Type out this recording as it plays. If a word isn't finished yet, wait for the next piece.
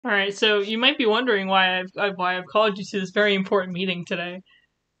All right, so you might be wondering why I've called you to this very important meeting today.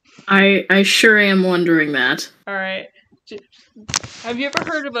 I sure am wondering that. All right, have you ever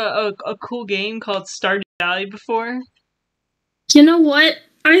heard of a cool game called Stardew Valley before? You know what?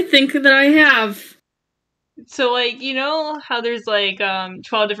 I think that I have. So, like, you know how there's 12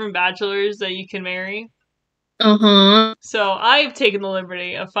 different bachelors that you can marry? Uh-huh. So I've taken the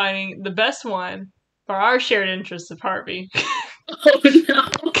liberty of finding the best one for our shared interest of Harvey. Oh no.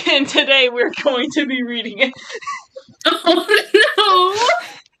 And today we're going to be reading it. Oh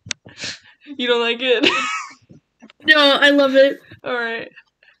You don't like it? no. No, I love it. Alright.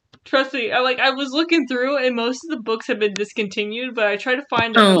 Trust me, I was looking through and most of the books have been discontinued, but I tried to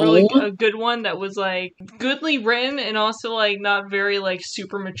find a good one that was like goodly written and also like not very like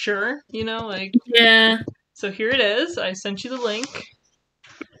super mature, you know, like Yeah. so here it is. I sent you the link.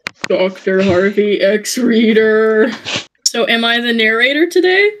 Dr. Harvey X-Reader. So am I the narrator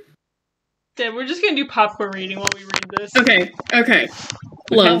today? Yeah, we're just gonna do popcorn reading while we read this. Okay.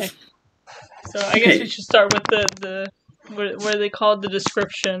 Love. Okay. So I guess we should start with the what are they called? The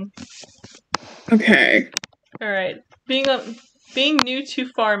description. Okay. Alright. Being new to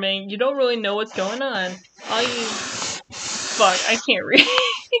farming, you don't really know what's going on. Fuck, I can't read.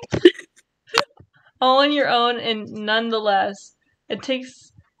 All on your own, and nonetheless, it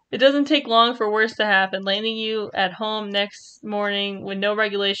doesn't take long for worse to happen, landing you at home next morning with no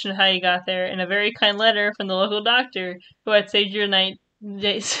regulation of how you got there, and a very kind letter from the local doctor who had saved your life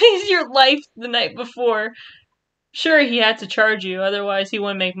the night before. Sure, he had to charge you, otherwise he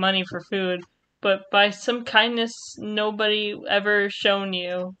wouldn't make money for food. But by some kindness nobody ever shown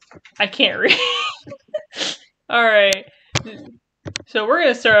you. I can't read. Alright. So we're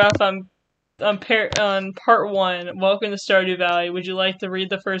gonna start off on part 1. Welcome to Stardew Valley. Would you like to read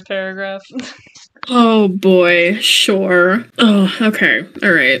the first paragraph? Oh boy, sure. Oh, okay.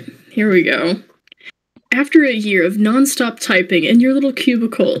 Alright. Here we go. After a year of non-stop typing in your little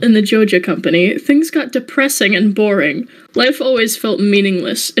cubicle in the Joja company, things got depressing and boring. Life always felt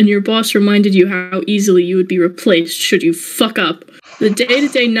meaningless, and your boss reminded you how easily you would be replaced should you fuck up. The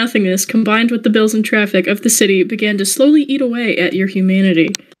day-to-day nothingness, combined with the bills and traffic of the city, began to slowly eat away at your humanity.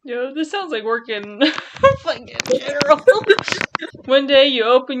 Yo, this sounds like working fucking general. One day you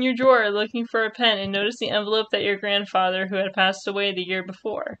open your drawer looking for a pen and notice the envelope that your grandfather, who had passed away the year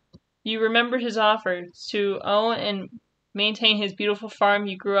before. You remembered his offer to own and maintain his beautiful farm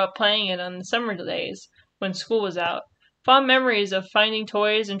you grew up playing in on the summer days when school was out. Fond memories of finding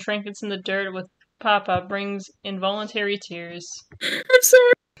toys and trinkets in the dirt with Papa brings involuntary tears. I'm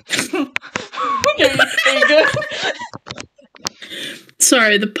sorry. Are you good?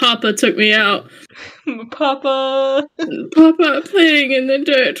 Sorry, the Papa took me out. Papa Playing in the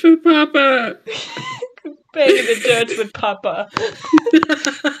dirt with Papa. Playing in the dirt with Papa.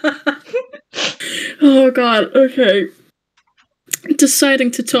 Oh god, okay.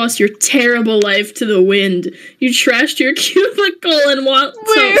 Deciding to toss your terrible life to the wind, you trashed your cubicle and walked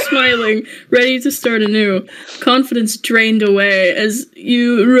out smiling, ready to start anew. Confidence drained away as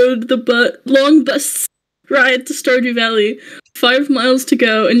you rode the long bus ride to Stardew Valley. 5 miles to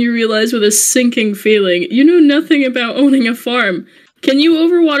go, and you realize with a sinking feeling, you know nothing about owning a farm. Can you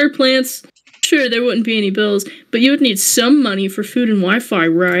overwater plants? Sure, there wouldn't be any bills, but you would need some money for food and Wi-Fi,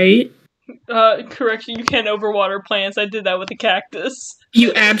 right? Correction, you can't overwater plants. I did that with a cactus.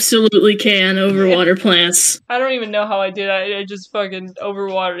 You absolutely can overwater plants. I don't even know how I did. I just fucking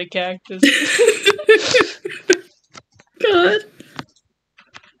overwatered a cactus. God.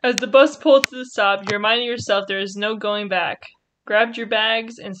 As the bus pulled to the stop, you reminded yourself there is no going back. Grabbed your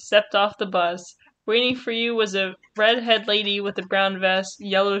bags and stepped off the bus. Waiting for you was a redhead lady with a brown vest,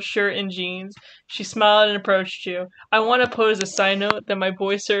 yellow shirt, and jeans. She smiled and approached you. I want to pose a side note that my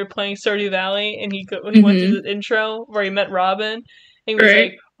boy started playing Stardew Valley, and he went through the intro where he met Robin, and he was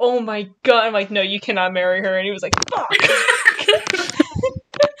like, "Oh my god!" I'm like, "No, you cannot marry her," and he was like, "Fuck."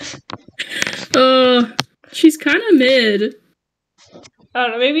 She's kind of mid. I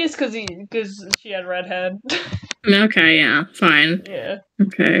don't know. Maybe it's because she had redhead. Okay, yeah, fine. Yeah.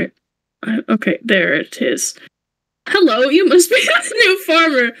 Okay. Okay, there it is. Hello, you must be a new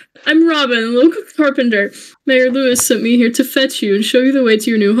farmer. I'm Robin, local carpenter. Mayor Lewis sent me here to fetch you and show you the way to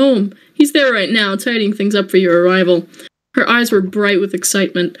your new home. He's there right now, tidying things up for your arrival. Her eyes were bright with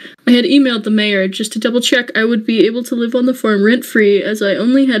excitement. I had emailed the mayor just to double-check I would be able to live on the farm rent-free, as I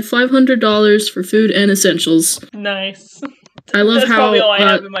only had $500 for food and essentials. Nice. I love That's how... probably all I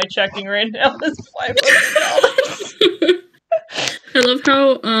have in my checking right now is $500. I love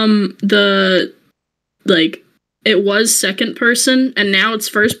how, it was second person, and now it's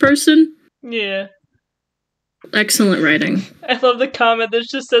first person. Yeah. excellent writing. I love the comment that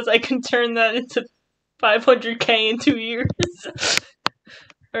just says I can turn that into 500k in 2 years.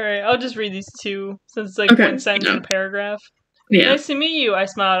 Alright, I'll just read these two, since it's like one sentence in a paragraph. Yeah. Nice to meet you, I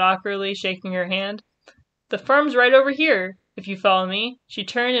smiled awkwardly, shaking her hand. The farm's right over here, if you follow me. She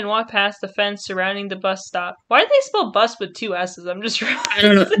turned and walked past the fence surrounding the bus stop. Why did they spell bus with 2 S's? I'm just realizing. I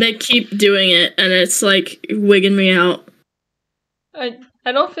don't know. They keep doing it, and it's, like, wigging me out.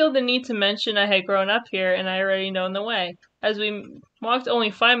 I don't feel the need to mention I had grown up here, and I already known the way. As we walked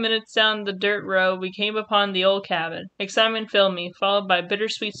only 5 minutes down the dirt road, we came upon the old cabin. Excitement filled me, followed by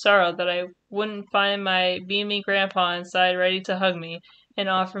bittersweet sorrow that I wouldn't find my beamy grandpa inside ready to hug me and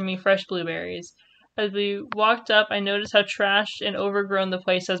offer me fresh blueberries. As we walked up, I noticed how trashed and overgrown the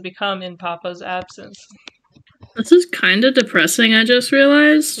place has become in Papa's absence. This is kind of depressing, I just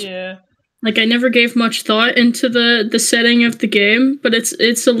realized. Yeah. Like, I never gave much thought into the setting of the game, but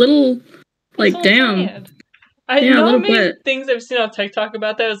it's a little, like, damn. Sad. I know how many things I've seen on TikTok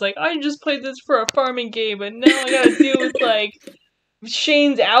about that. I was like, I just played this for a farming game, but now I gotta deal with, like,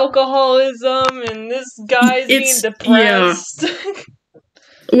 Shane's alcoholism and this guy's being depressed. Yeah.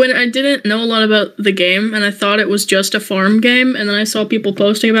 When I didn't know a lot about the game, and I thought it was just a farm game, and then I saw people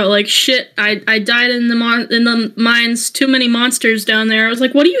posting about, like, shit, I died in the mines, too many monsters down there. I was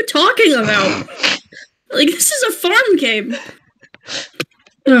like, what are you talking about? Like, this is a farm game.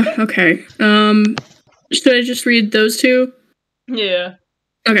 Okay. Should I just read those two? Yeah.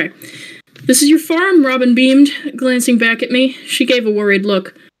 Okay. This is your farm, Robin beamed, glancing back at me. She gave a worried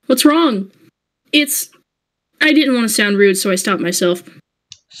look. What's wrong? I didn't want to sound rude, so I stopped myself.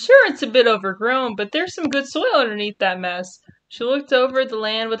 Sure, it's a bit overgrown, but there's some good soil underneath that mess. She looked over the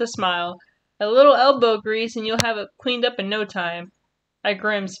land with a smile. A little elbow grease and you'll have it cleaned up in no time. I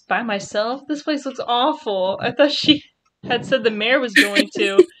grinned. By myself? This place looks awful. I thought she had said the mayor was going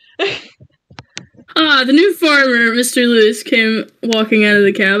to. The new farmer, Mr. Lewis, came walking out of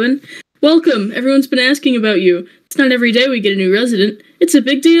the cabin. Welcome. Everyone's been asking about you. It's not every day we get a new resident. It's a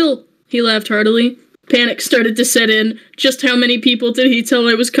big deal. He laughed heartily. Panic started to set in. Just how many people did he tell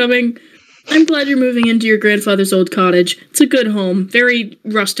I was coming? I'm glad you're moving into your grandfather's old cottage. It's a good home. Very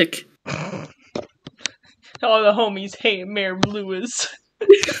rustic. All the homies hate Mayor Lewis.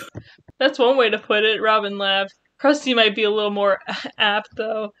 That's one way to put it, Robin laughed. Krusty might be a little more apt,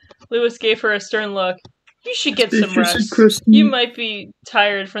 though. Lewis gave her a stern look. You should get some rest. You might be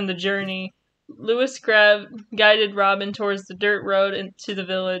tired from the journey. Lewis guided Robin towards the dirt road into the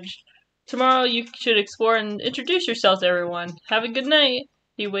village. Tomorrow you should explore and introduce yourself to everyone. Have a good night.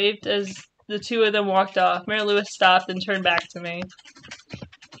 He waved as the two of them walked off. Mayor Lewis stopped and turned back to me.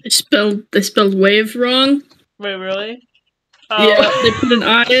 They spelled wave wrong. Wait, really? Oh. Yeah, they put an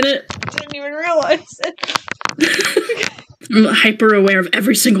I in it. Didn't even realize it. I'm hyper aware of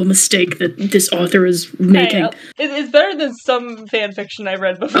every single mistake that this author is making. Hey, it's better than some fan fiction I've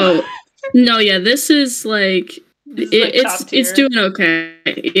read before. Oh, no, yeah, this is like... It's doing okay.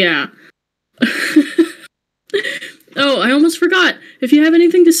 Yeah. Oh, I almost forgot. If you have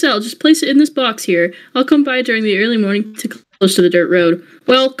anything to sell, just place it in this box here. I'll come by during the early morning to close to the dirt road.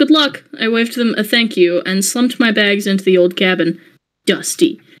 Well, good luck. I waved them a thank you and slumped my bags into the old cabin.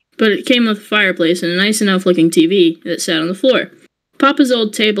 Dusty. But it came with a fireplace and a nice enough looking TV that sat on the floor. Papa's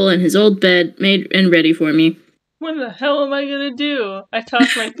old table and his old bed made and ready for me. What the hell am I gonna do? I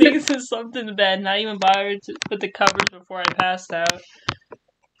tossed my things and slumped into bed, not even bothered to put the covers before I passed out.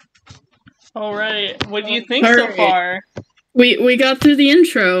 Alright, what do you think so far? We got through the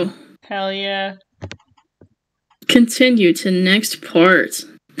intro. Hell yeah. Continue to next part.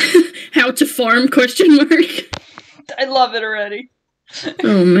 How to farm, ? I love it already.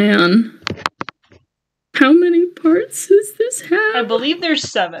 Oh man. How many parts does this have? I believe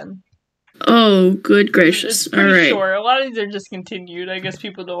there's 7. Oh, good gracious. It's pretty short. A lot of these are discontinued. I guess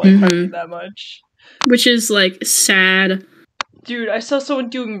people don't like Harvey that much. Which is, like, sad. Dude, I saw someone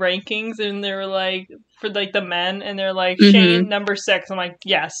doing rankings, and they were like, for, like, the men, and they're like, Shane, number 6. I'm like,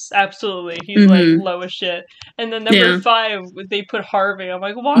 yes, absolutely. He's, like, low as shit. And then number 5, they put Harvey. I'm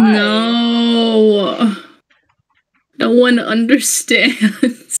like, why? No. No one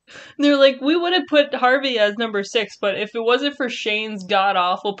understands. They're like, we would have put Harvey as number 6, but if it wasn't for Shane's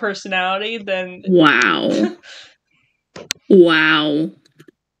god-awful personality, then... Wow. Wow.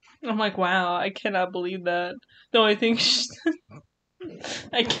 I'm like, wow, I cannot believe that. The only thing...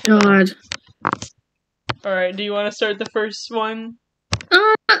 I can't. God. Alright, do you want to start the first one?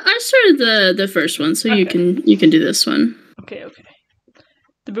 I started the first one, so you can do this one. Okay.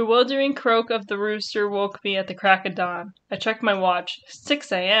 The bewildering croak of the rooster woke me at the crack of dawn. I checked my watch.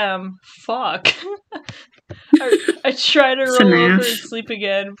 6 a.m.? Fuck. I tried to roll over and sleep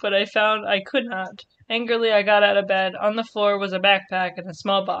again, but I found I could not. Angrily, I got out of bed. On the floor was a backpack and a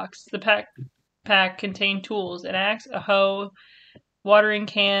small box. The backpack contained tools, an axe, a hoe, watering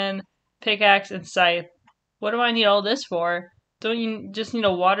can, pickaxe, and scythe. What do I need all this for? Don't you just need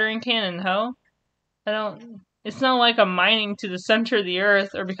a watering can and hoe? It's not like I'm mining to the center of the earth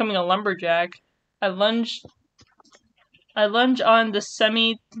or becoming a lumberjack. I lunge on the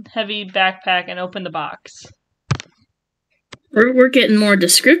semi-heavy backpack and open the box. We're getting more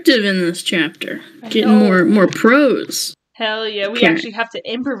descriptive in this chapter. Getting more prose. Hell yeah, we actually have to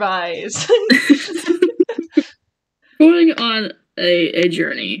improvise. Going on a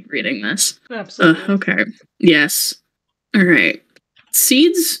journey reading this. Absolutely. Okay. Yes. Alright.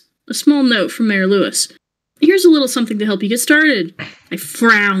 Seeds, a small note from Mayor Lewis. Here's a little something to help you get started. I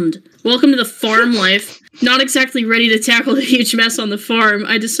frowned. Welcome to the farm life. Not exactly ready to tackle the huge mess on the farm,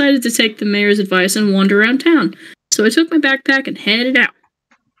 I decided to take the mayor's advice and wander around town. So I took my backpack and headed out.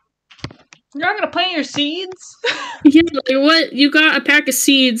 You're not gonna plant your seeds? Yeah, like what? You got a pack of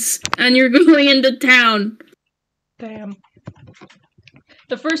seeds and you're going into town. Damn.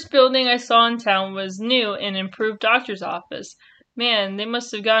 The first building I saw in town was new and improved doctor's office. Man, they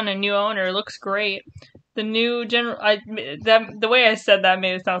must have gotten a new owner. It looks great. The new the way I said that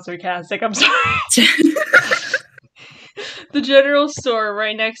made it sound sarcastic. I'm sorry. The general store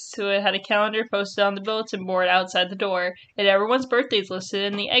right next to it had a calendar posted on the bulletin board outside the door, and everyone's birthdays listed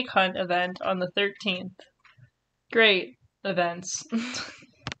in the egg hunt event on the 13th. Great events.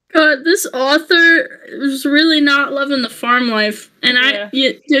 God, this author was really not loving the farm life, and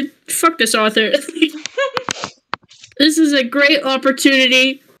fuck this author. This is a great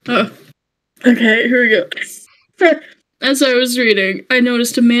opportunity. Oh. Okay, here we go. As I was reading, I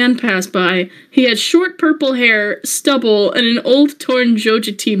noticed a man pass by. He had short purple hair, stubble, and an old torn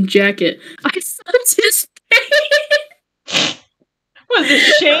Joja Team jacket. I felt his pain. Was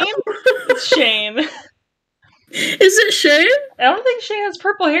it Shane? It's Shane. Is it Shane? I don't think Shane has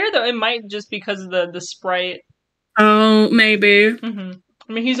purple hair, though. It might just because of the sprite. Oh, maybe. Mm-hmm.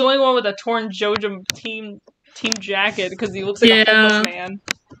 I mean, he's the only one with a torn Joja Team jacket because he looks like a homeless man.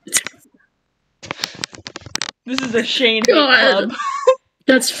 This is a Shane club.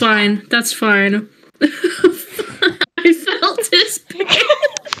 That's fine. That's fine. I felt his pain.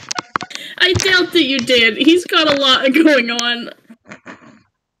 I doubt that you did. He's got a lot going on.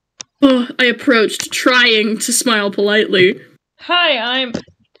 Oh, I approached, trying to smile politely. Hi,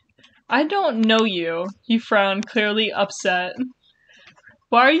 I don't know you. He frowned, clearly upset.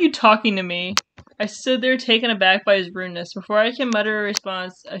 Why are you talking to me? I stood there taken aback by his rudeness. Before I could mutter a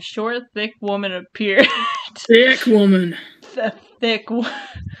response, a short, thick woman appeared. Thick woman. Thick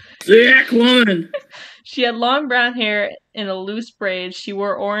woman. She had long brown hair in a loose braid. She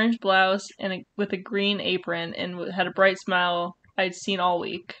wore orange blouse and with a green apron and had a bright smile I'd seen all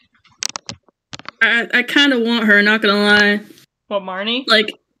week. I kind of want her, not gonna lie. What, Marnie? Like,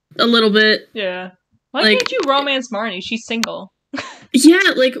 a little bit. Yeah. Why can't you romance Marnie? She's single. Yeah,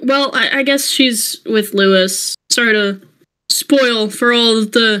 well, I guess she's with Lewis. Sorry to spoil for all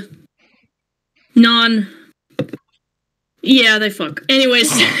of the Yeah, they fuck.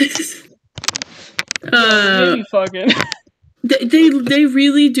 Anyways. Maybe fucking. They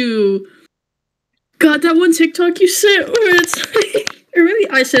really do. God, that one TikTok you sent where it's like, or maybe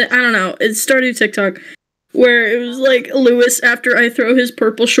I said it, I don't know. It started TikTok where it was like Lewis after I throw his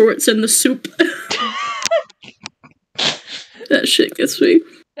purple shorts in the soup. That shit gets me.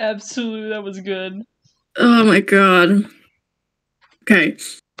 Absolutely, that was good. Oh my god. Okay.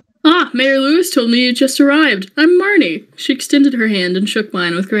 Mayor Lewis told me you just arrived. I'm Marnie. She extended her hand and shook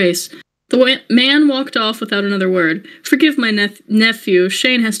mine with grace. The man walked off without another word. Forgive my nephew.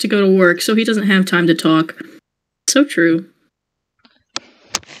 Shane has to go to work, so he doesn't have time to talk. So true.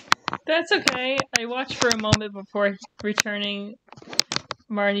 That's okay. I watched for a moment before returning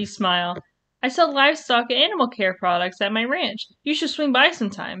Marnie's smile. I sell livestock and animal care products at my ranch. You should swing by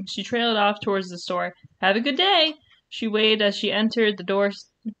sometime. She trailed off towards the store. Have a good day. She waved as she entered, the door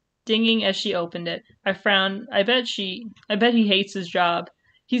dinging as she opened it. I frowned. I bet he hates his job.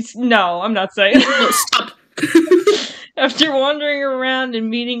 No, I'm not saying. No, stop. After wandering around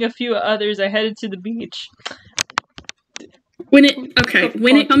and meeting a few others, I headed to the beach. When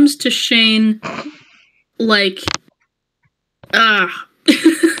it comes to Shane, like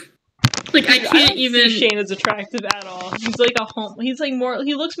like I can't even see Shane is attractive at all. He's like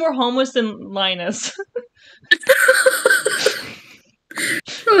he looks more homeless than Linus.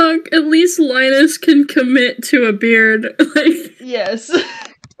 At least Linus can commit to a beard. Like, yes.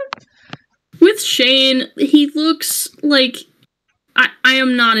 With Shane, he looks like I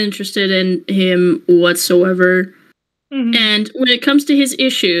am not interested in him whatsoever. Mm-hmm. And when it comes to his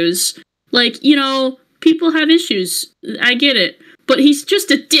issues, like, people have issues. I get it. But he's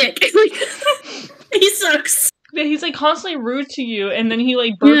just a dick. He sucks. Yeah, he's like constantly rude to you, and then he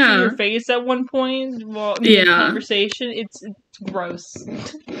like burps in your face at one point while in conversation. It's gross.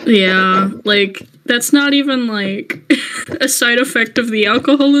 Yeah, like that's not even like a side effect of the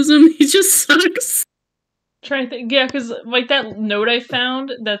alcoholism. He just sucks. Trying to think, yeah, because like that note I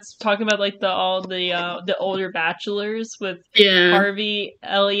found that's talking about like all the older bachelors with Harvey,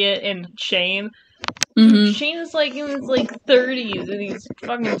 Elliot, and Shane. Mm-hmm. Shane is like in his like 30s and he's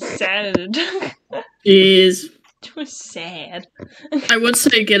fucking sad. He is. Too sad. I would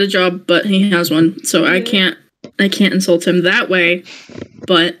say get a job, but he has one, so I can't insult him that way.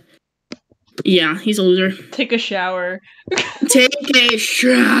 But yeah, he's older. Take a shower. Take a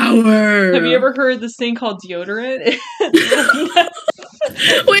shower. Have you ever heard this thing called deodorant?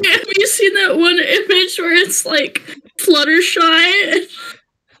 Wait, have you seen that one image where it's like Fluttershy?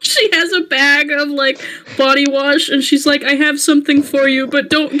 She has a bag of like body wash, and she's like, "I have something for you, but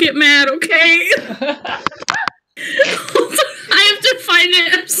don't get mad, okay?" I have to find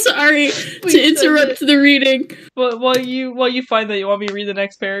it. I'm sorry to interrupt the reading. But while you find that, you want me to read the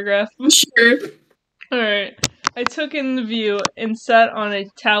next paragraph? Sure. Alright. I took in the view and sat on a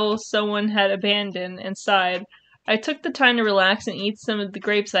towel someone had abandoned and sighed. I took the time to relax and eat some of the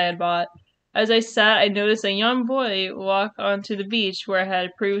grapes I had bought. As I sat, I noticed a young boy walk onto the beach where I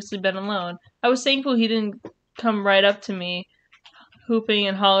had previously been alone. I was thankful he didn't come right up to me, hooping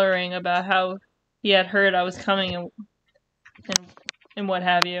and hollering about how he had heard I was coming and what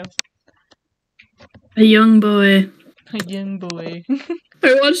have you. A young boy. A young boy.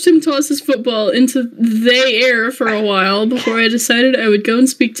 I watched him toss his football into the air for a while before I decided I would go and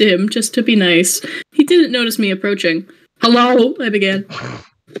speak to him just to be nice. He didn't notice me approaching. "Hello," I began.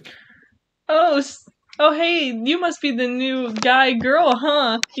 Oh, hey, you must be the new girl,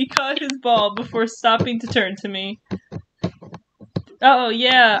 huh? He caught his ball before stopping to turn to me. Oh,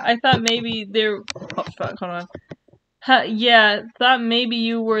 yeah, I thought maybe hold on. Thought maybe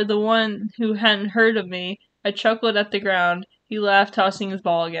you were the one who hadn't heard of me. I chuckled at the ground. He laughed, tossing his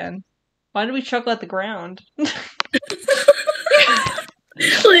ball again. Why did we chuckle at the ground? Like,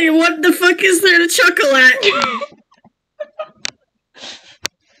 what the fuck is there to chuckle at?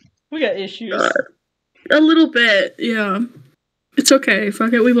 We got issues. A little bit, yeah. It's okay.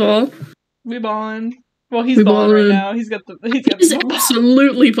 Fuck it, we ball. We balling. Well, he's balling right now. He's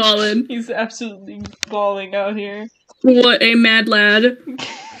absolutely balling. He's absolutely balling out here. What a mad lad.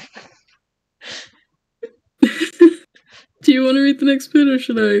 Do you want to read the next bit, or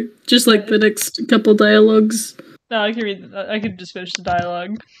should I? Just like the next couple dialogues? No, I can read. I can just finish the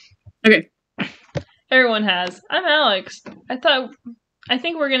dialogue. Okay. Everyone has. I'm Alex. I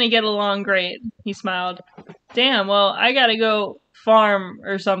think we're gonna get along great. He smiled. Damn. Well, I gotta go farm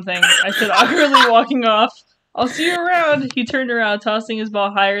or something. I said, awkwardly walking off. I'll see you around. He turned around, tossing his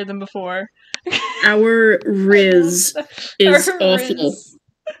ball higher than before. Our Riz is awful.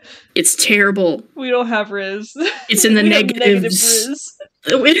 It's terrible. We don't have Riz. It's in the negatives.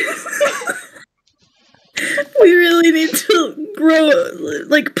 We really need to grow,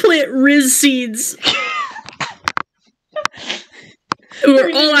 plant Riz seeds.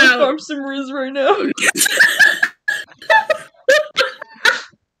 We're all out. Farm some Riz right now.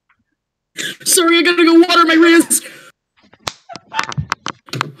 Sorry, I gotta go water my Riz.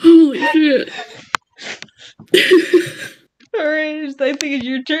 Holy shit. Alright, I think it's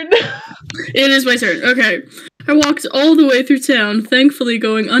your turn now. It is my turn, okay. I walked all the way through town, thankfully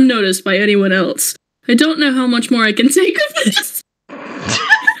going unnoticed by anyone else. I don't know how much more I can take of this.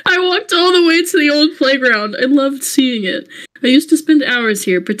 I walked all the way to the old playground. I loved seeing it. I used to spend hours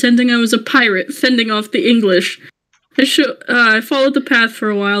here, pretending I was a pirate, fending off the English. I followed the path for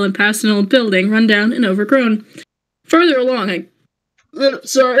a while and passed an old building, run down and overgrown. Farther along, I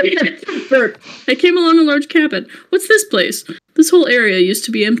came along a large cabin. What's this place? This whole area used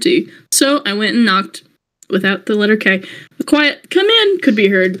to be empty. So I went and knocked, without the letter K. A quiet, "Come in," could be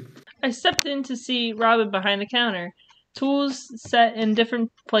heard. I stepped in to see Robin behind the counter, tools set in different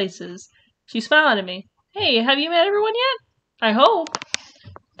places. She smiled at me. "Hey, have you met everyone yet?" "I hope."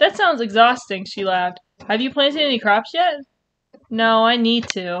 "That sounds exhausting," she laughed. "Have you planted any crops yet?" "No, I need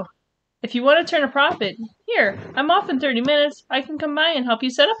to." "If you want to turn a profit, here, I'm off in 30 minutes. I can come by and help you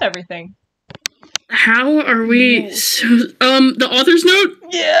set up everything." How are we the author's note?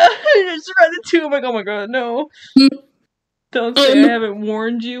 Yeah, I just read it too. I'm like, oh my god, no. Don't say I haven't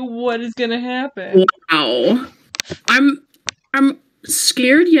warned you what is gonna happen. Wow. I'm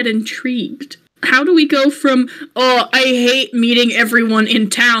scared yet intrigued. How do we go from, "Oh, I hate meeting everyone in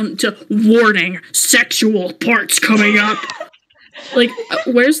town," to "Warning, sexual parts coming up"?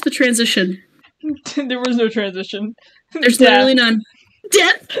 Where's the transition? There was no transition. There's literally none.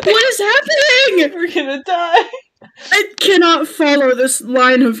 Death? What is happening? We're gonna die. I cannot follow this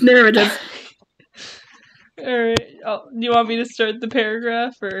line of narrative. Alright. Do you want me to start the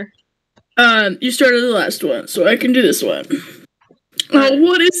paragraph, or? You started the last one, so I can do this one.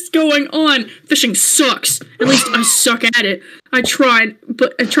 What is going on? Fishing sucks. At least I suck at it. I tried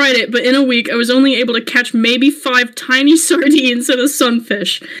it, but in a week I was only able to catch maybe 5 tiny sardines and a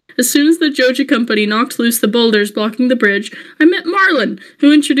sunfish. As soon as the Joja Company knocked loose the boulders blocking the bridge, I met Marlin,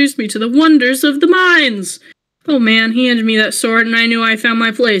 who introduced me to the wonders of the mines. Oh man, he handed me that sword and I knew I found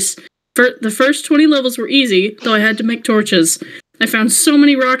my place. The first 20 levels were easy, though I had to make torches. I found so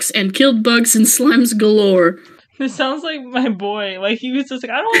many rocks and killed bugs and slimes galore. This sounds like my boy. Like, he was just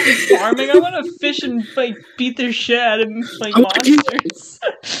like, I don't want to be farming. I want to fish and, like, beat their shit out of, like, monsters.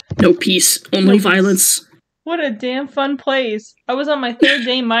 No peace, only violence. What a damn fun place. I was on my 3rd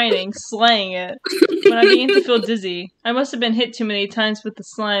day mining, slaying it, when I began to feel dizzy. I must have been hit too many times with the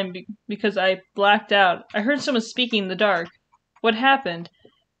slime because I blacked out. I heard someone speaking in the dark. What happened?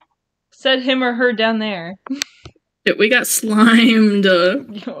 Said him or her down there. We got slimed.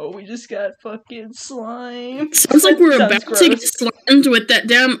 Yo, we just got fucking slimed. Sounds like we're about to get slimed with that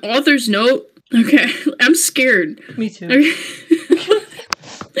damn author's note. Okay, I'm scared. Me too. Okay.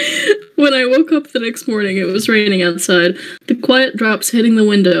 When I woke up the next morning, it was raining outside. The quiet drops hitting the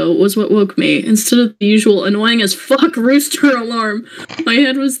window was what woke me, instead of the usual annoying as fuck rooster alarm. My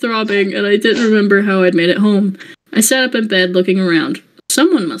head was throbbing, and I didn't remember how I'd made it home. I sat up in bed looking around.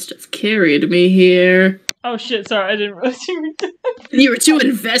 Someone must have carried me here. Oh shit, sorry, I didn't realize you were dead. You were too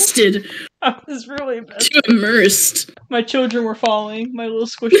invested. I was really invested. Too immersed. My children were falling, my little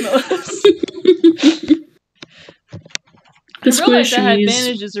squishmallows. I realized I had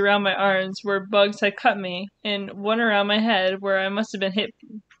bandages around my arms where bugs had cut me, and one around my head where I must have hit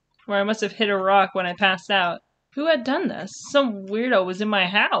a rock when I passed out. Who had done this? Some weirdo was in my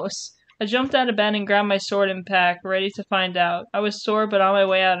house. I jumped out of bed and grabbed my sword and pack, ready to find out. I was sore, but on my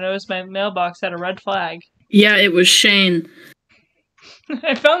way out, I noticed my mailbox had a red flag. Yeah, it was Shane.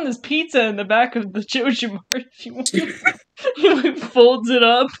 I found this pizza in the back of the Joja Mart. If you want. He like folds it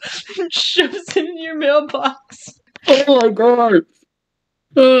up and shoves it in your mailbox. Oh my god.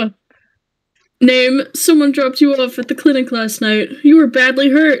 Name, someone dropped you off at the clinic last night. You were badly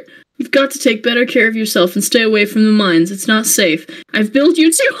hurt. You've got to take better care of yourself and stay away from the mines. It's not safe. I've billed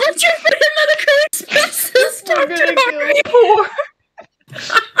you 200 for medical expenses, Dr. Harvey.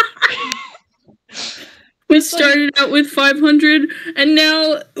 We started out with 500, and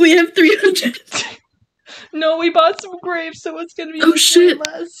now we have 300. No, we bought some grapes, so it's gonna be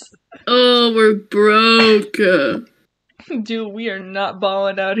less. Oh, we're broke. Dude, we are not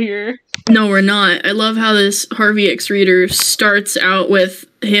balling out here. No, we're not. I love how this Harvey X reader starts out with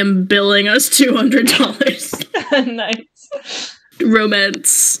him billing us $200. Nice.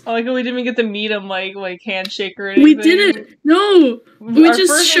 Romance. I like how we didn't even get to meet him, like handshake or anything. We didn't. No. We Our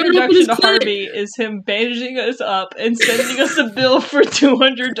just first showed introduction up to Harvey is him bandaging us up and sending us a bill for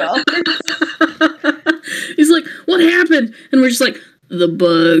 $200. He's like, what happened? And we're just like, the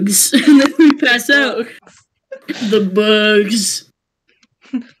bugs. And then we pass out. The bugs.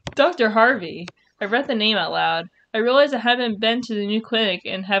 Dr. Harvey. I read the name out loud. I realized I haven't been to the new clinic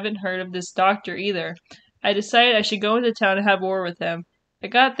and haven't heard of this doctor either. I decided I should go into town and have a word with him. I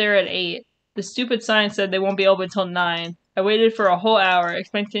got there at 8. The stupid sign said they won't be open until 9. I waited for a whole hour,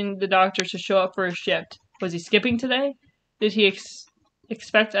 expecting the doctor to show up for his shift. Was he skipping today? Did he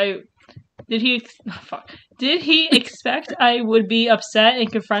expect I would be upset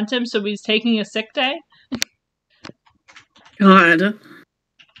and confront him so he's taking a sick day? God.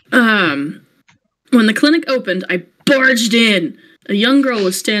 When the clinic opened, I barged in. A young girl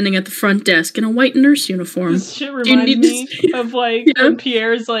was standing at the front desk in a white nurse uniform. This shit reminds me of, when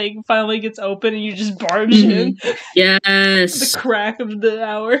Pierre's, finally gets open and you just barge in. Yes. The crack of the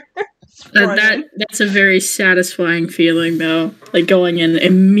hour. That's a very satisfying feeling, though. Like, going in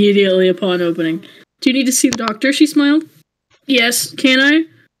immediately upon opening. Do you need to see the doctor? She smiled. Yes, can I?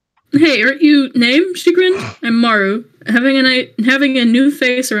 Hey, aren't you Name? She grinned. I'm Maru. Having a new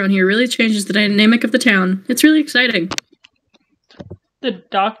face around here really changes the dynamic of the town. It's really exciting. The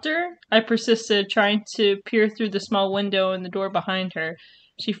doctor? I persisted, trying to peer through the small window in the door behind her.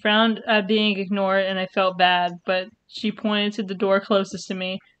 She frowned at being ignored, and I felt bad, but she pointed to the door closest to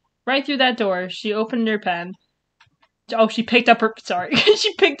me. Right through that door. She opened her pen. Oh, she picked up her... Sorry.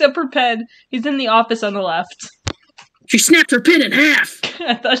 She picked up her pen. He's in the office on the left. She snapped her pen in half!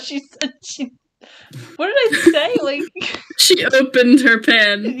 I thought she said she... What did I say? She opened her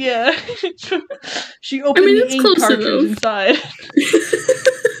pen. Yeah. She opened the ink cartridge inside.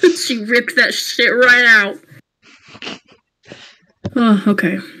 She ripped that shit right out. Oh,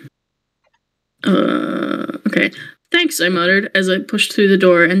 okay. Okay. Thanks, I muttered, as I pushed through the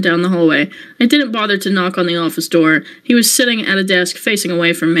door and down the hallway. I didn't bother to knock on the office door. He was sitting at a desk facing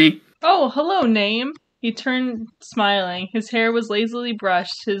away from me. Oh, hello, Name. He turned, smiling. His hair was lazily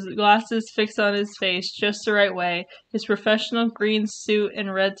brushed, his glasses fixed on his face just the right way. His professional green suit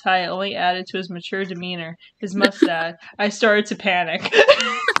and red tie only added to his mature demeanor. His mustache. I started to panic.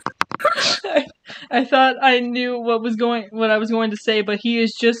 I thought I knew what I was going to say, but he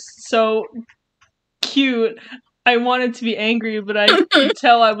is just so cute. I wanted to be angry, but I could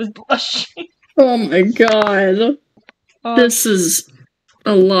tell I was blushing. Oh my god. This is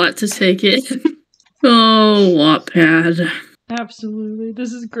a lot to take in. Oh, Wattpad. Absolutely.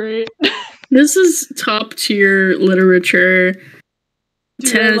 This is great. This is top tier literature.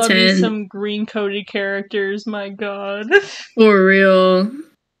 Dude, 10 I out of love 10. me some green coated characters, my god. For real.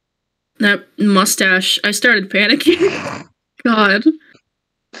 That mustache. I started panicking. God.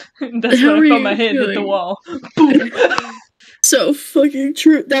 That's when I felt my head hit the wall. Boom. So fucking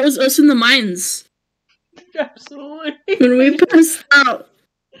true. That was us in the mines. Absolutely. When we passed out.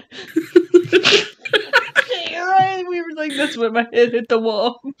 Right? We were like, that's when my head hit the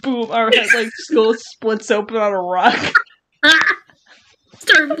wall. Boom. Our head like skull splits open on a rock.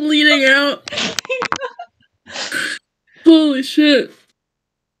 Start bleeding out. Holy shit.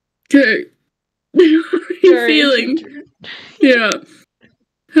 Okay. How are you feeling? Yeah.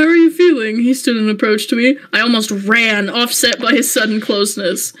 How are you feeling? He stood and approached me. I almost ran, offset by his sudden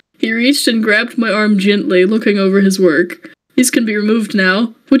closeness. He reached and grabbed my arm gently, looking over his work. These can be removed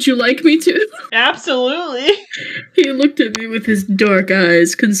now. Would you like me to? Absolutely. He looked at me with his dark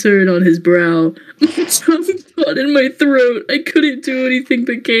eyes, concern on his brow. Something caught in my throat. I couldn't do anything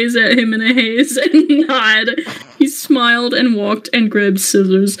but gaze at him in a haze and nod. He smiled and walked and grabbed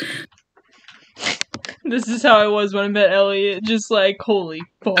scissors. This is how I was when I met Elliot. Just like, holy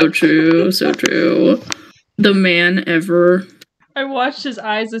fuck. So true, so true. The man ever. I watched his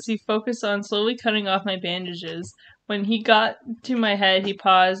eyes as he focused on slowly cutting off my bandages. When he got to my head, he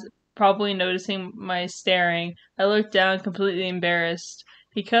paused, probably noticing my staring. I looked down, completely embarrassed.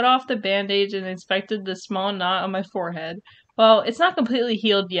 He cut off the bandage and inspected the small knot on my forehead. Well, it's not completely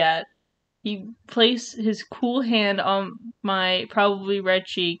healed yet. He placed his cool hand on my probably red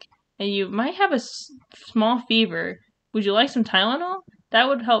cheek. And you might have a small fever. Would you like some Tylenol? That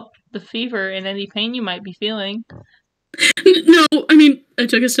would help the fever and any pain you might be feeling. No, I mean, I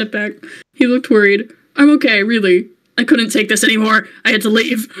took a step back. He looked worried. I'm okay, really. I couldn't take this anymore. I had to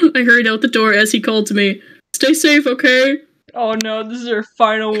leave. I hurried out the door as he called to me. Stay safe, okay? Oh no, this is our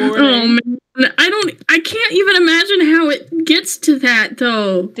final warning. Oh man, I can't even imagine how it gets to that,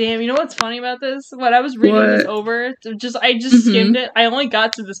 though. Damn, you know what's funny about this? When I was reading this over, I just skimmed it. I only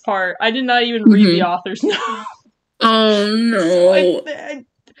got to this part. I did not even read the author's note. Oh no.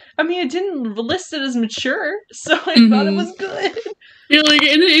 I mean, it didn't list it as mature, so I thought it was good. You're like,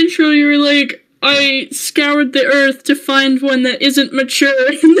 in the intro, you were like, I scoured the earth to find one that isn't mature.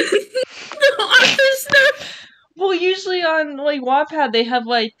 And then the author's note. Well, usually on like Wattpad they have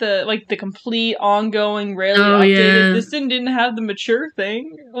like the complete ongoing, rarely updated. Yeah. This didn't have the mature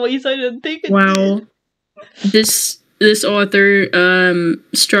thing. At least I didn't think it did. This author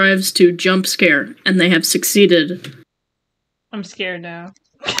strives to jump scare, and they have succeeded. I'm scared now.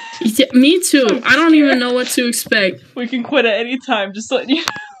 Yeah, me too. I don't even know what to expect. We can quit at any time. Just letting you know.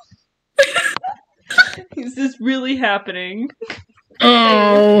 Is this really happening?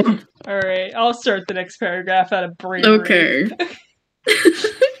 Oh. Alright, I'll start the next paragraph out of bravery. Okay.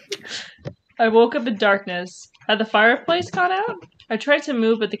 I woke up in darkness. Had the fireplace gone out? I tried to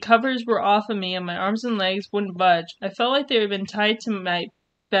move, but the covers were off of me and my arms and legs wouldn't budge. I felt like they had been tied to my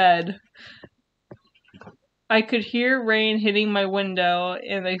bed. I could hear rain hitting my window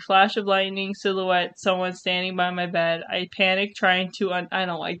and a flash of lightning silhouette someone standing by my bed. I panicked, trying to I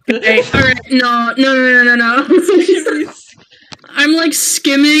don't like this. Okay, alright, no. I'm like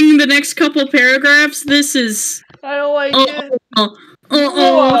skimming the next couple paragraphs. This is... I don't like it.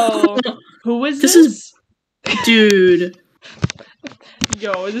 Whoa. Who is this? Is... Dude.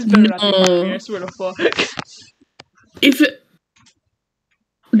 Yo, this better not be funny, I swear to fuck. If it...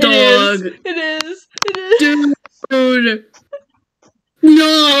 Dog. It is. Dude.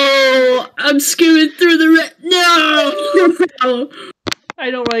 No! I'm skimming through the No! I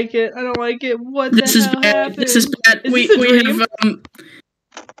don't like it. What this the hell happened? This is bad. We have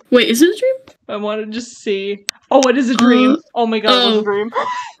Wait, is it a dream? I want to just see. Oh, it is a dream. Oh my god, it was a dream.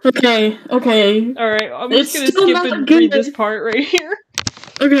 Okay. Alright, I'm just gonna skip and read this part right here.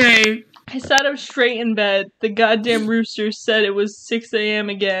 Okay. I sat up straight in bed. The goddamn rooster said it was 6 a.m.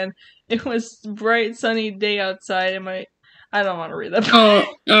 again. It was bright, sunny day outside, and I don't want to read that. Oh,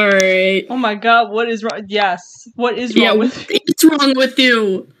 alright. Oh my god, what is wrong? Yes, what is wrong with you? What's wrong with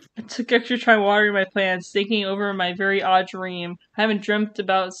you? I took extra time watering my plants, thinking over my very odd dream. I haven't dreamt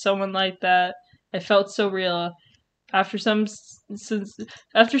about someone like that. I felt so real. After some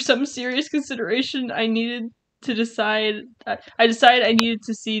serious consideration, I decided I needed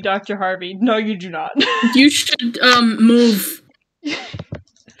to see Dr. Harvey. No, you do not. You should, move.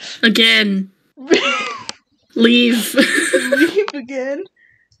 Again. Leave. Leave again?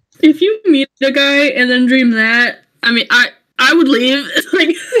 If you meet a guy and then dream that, I mean, I would leave.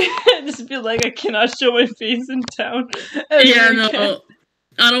 Like, just be like, I cannot show my face in town. Yeah, no.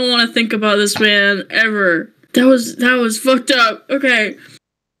 I don't want to think about this man ever. That was fucked up. Okay.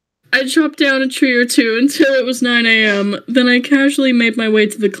 I chopped down a tree or two until it was 9 a.m. Then I casually made my way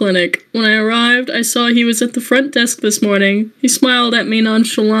to the clinic. When I arrived, I saw he was at the front desk this morning. He smiled at me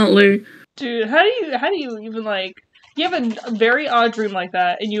nonchalantly. Dude, how do you even, like, you have a very odd dream like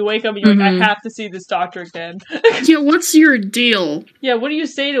that, and you wake up and you're like, I have to see this doctor again. Yeah, what's your deal? Yeah, what do you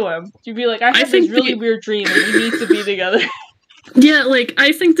say to him? You'd be like, I had this really weird dream, and we need to be together. Yeah, like,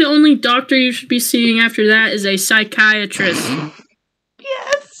 I think the only doctor you should be seeing after that is a psychiatrist.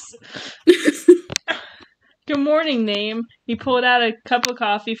 Yes! Good morning, Name. He pulled out a cup of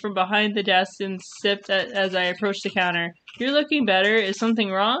coffee from behind the desk and sipped as I approached the counter. You're looking better. Is something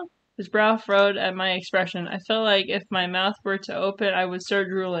wrong? His brow furrowed at my expression. I felt like if my mouth were to open, I would start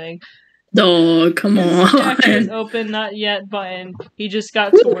drooling. Oh, come on. His jacket is open, not yet buttoned. He just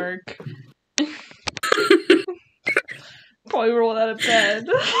got to work. Probably rolled out of bed.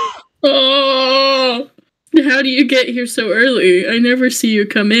 Oh, how do you get here so early? I never see you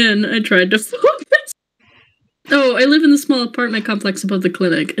come in. I tried to focus. Oh, I live in the small apartment complex above the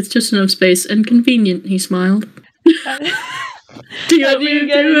clinic. It's just enough space and convenient, he smiled. How do you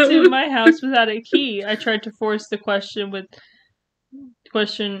get into my house without a key? I tried to force the question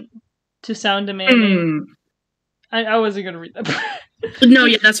to sound demanding. I wasn't going to read that part. No,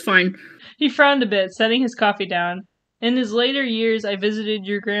 yeah, that's fine. He frowned a bit, setting his coffee down. In his later years, I visited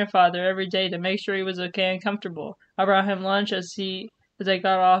your grandfather every day to make sure he was okay and comfortable. I brought him lunch as I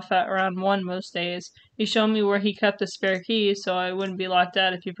got off at around 1 most days. He showed me where he kept the spare key so I wouldn't be locked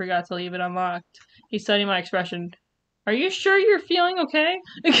out if he forgot to leave it unlocked. He studied my expression. Are you sure you're feeling okay?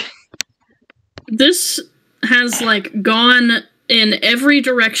 This has, like, gone in every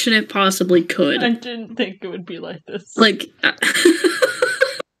direction it possibly could. I didn't think it would be like this. Like,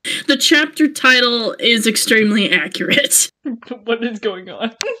 the chapter title is extremely accurate. What is going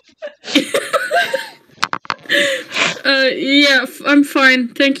on? Yeah, I'm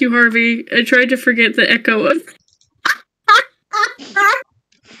fine. Thank you, Harvey. I tried to forget the echo of...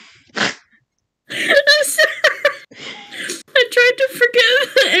 I tried to forget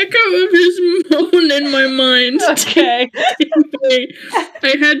the echo of his moan in my mind. Okay.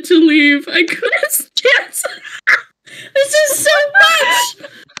 I had to leave. I couldn't stand. This is so much!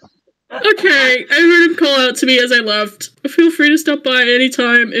 Okay, I heard him call out to me as I left. Feel free to stop by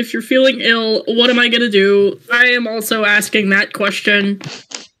anytime. If you're feeling ill, what am I gonna do? I am also asking that question.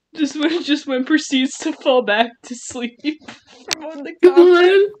 Just when proceeds to fall back to sleep from on the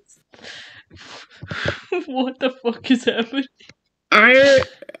comments. What the fuck is happening?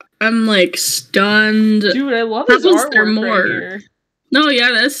 I'm like stunned. Dude, I love his artwork right here. No,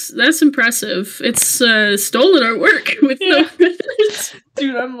 yeah, that's impressive. It's stolen artwork with no filters.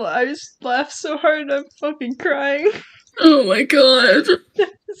 Dude, I just laughed so hard I'm fucking crying. Oh my god.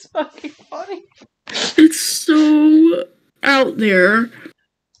 That's fucking funny. It's so out there.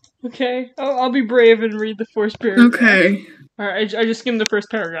 Okay, I'll be brave and read the first paragraph. Okay. Alright, I just skimmed the first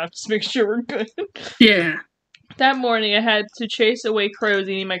paragraph just to make sure we're good. Yeah. That morning I had to chase away crows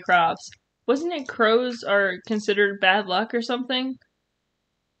eating my crops. Wasn't it crows are considered bad luck or something?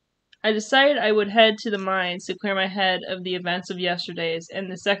 I decided I would head to the mines to clear my head of the events of yesterday's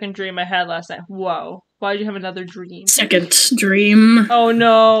and the second dream I had last night. Whoa. Why'd you have another dream? Second dream. Oh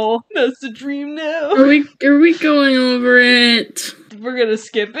no. That's the dream now. Are we going over it? We're gonna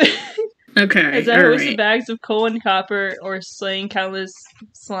skip it. Okay. As I hoisted bags of coal and copper or slaying countless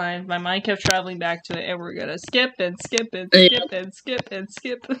slimes, my mind kept traveling back to it, and we're gonna skip and skip and skip and skip and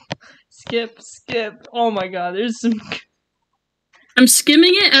skip. Skip. Oh my god, there's some... I'm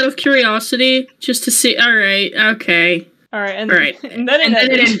skimming it out of curiosity, just to see. Alright, okay. Alright, and then it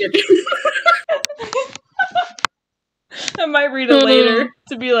ended. I might read it later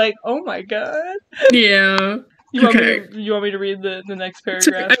to be like, oh my god. Yeah. You want me to read the next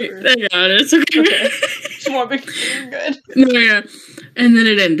paragraph? I got it. It's okay. Just want to make sure you're good. No, yeah. and then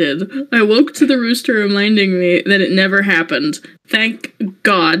it ended. I woke to the rooster reminding me that it never happened. Thank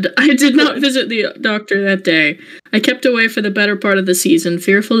God. I did not visit the doctor that day. I kept away for the better part of the season,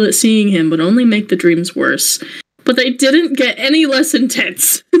 fearful that seeing him would only make the dreams worse. But they didn't get any less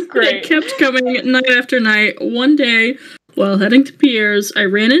intense. They kept coming night after night. One day, while heading to Pierre's, I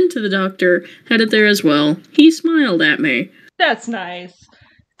ran into the doctor, headed there as well. He smiled at me. That's nice.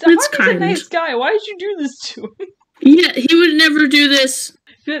 That's kind. He's a nice guy. Why did you do this to him? Yeah, he would never do this.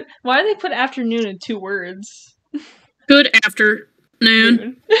 Good. Why did they put afternoon in 2 words? Good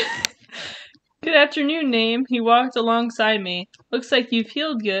afternoon. Good afternoon, name. He walked alongside me. Looks like you've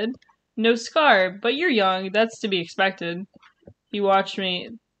healed good. No scar, but you're young. That's to be expected. He watched me.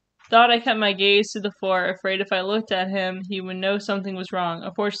 Thought I kept my gaze to the floor, afraid if I looked at him, he would know something was wrong.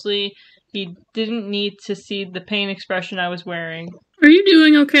 Unfortunately, he didn't need to see the pain expression I was wearing. Are you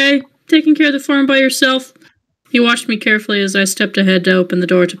doing okay? Taking care of the farm by yourself? He watched me carefully as I stepped ahead to open the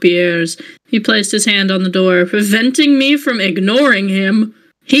door to Pierre's. He placed his hand on the door, preventing me from ignoring him.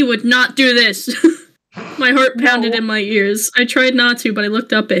 He would not do this. My heart pounded in my ears. I tried not to, but I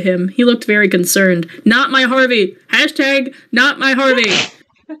looked up at him. He looked very concerned. Not my Harvey. Hashtag not my Harvey.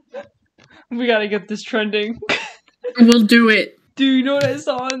 We gotta get this trending. We'll do it. Do you know what I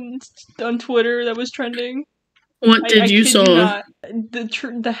saw on Twitter that was trending? What did you saw?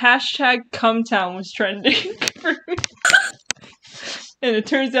 The hashtag Cumtown was trending. And it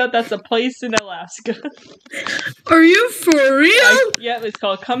turns out that's a place in Alaska. Are you for real? Yeah, it's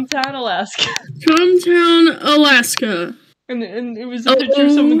called Cumtown, Alaska. Cumtown, Alaska. And it was a picture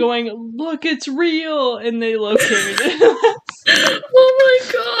of someone going, "Look, it's real!" And they located it. Oh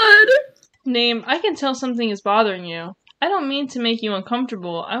my god. Name, I can tell something is bothering you. I don't mean to make you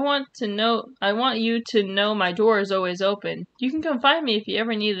uncomfortable. I want you to know my door is always open. You can come find me if you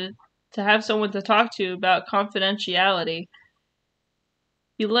ever need to have someone to talk to about confidentiality.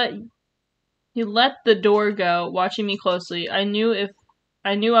 He let the door go, watching me closely. I knew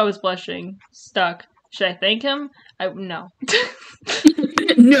I was blushing. Stuck. Should I thank him? No.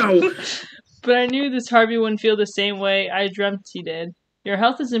 No. But I knew this Harvey wouldn't feel the same way I dreamt he did. Your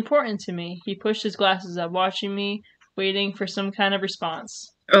health is important to me. He pushed his glasses up, watching me, waiting for some kind of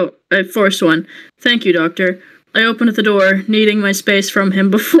response. Oh, I forced one. Thank you, doctor. I opened the door, needing my space from him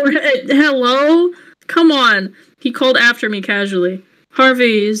before... Hello? Come on. He called after me casually.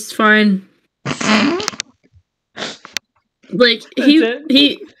 Harvey is fine. Like,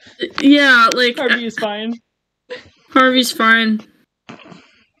 yeah, like... Harvey is fine. Harvey's fine.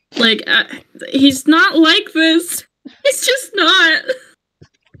 Like, he's not like this. He's just not.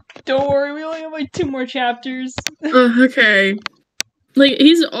 Don't worry, we only have like 2 more chapters. Okay. Like,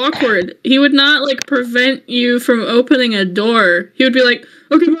 he's awkward. He would not, like, prevent you from opening a door. He would be like,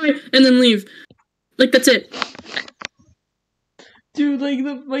 okay, bye, and then leave. Like, that's it. Dude,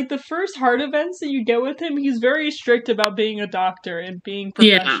 like the first hard events that you get with him, he's very strict about being a doctor and being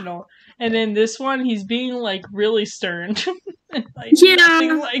professional. Yeah. And then this one, he's being, like, really stern. Like, yeah.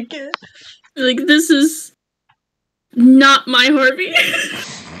 Nothing like it. Like, this is not my Harvey.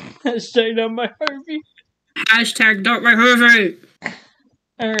 Hashtag not my Harvey. Hashtag not my Harvey.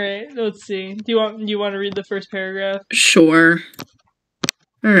 Alright, let's see. Do you want to read the first paragraph? Sure.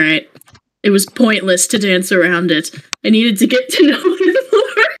 Alright. It was pointless to dance around it. I needed to get to know him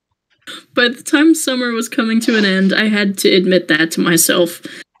more. By the time summer was coming to an end, I had to admit that to myself.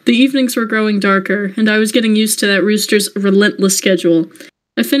 The evenings were growing darker, and I was getting used to that rooster's relentless schedule.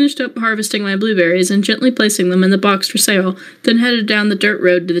 I finished up harvesting my blueberries and gently placing them in the box for sale, then headed down the dirt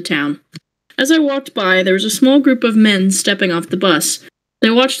road to the town. As I walked by, there was a small group of men stepping off the bus.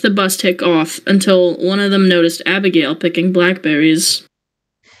 They watched the bus take off until one of them noticed Abigail picking blackberries.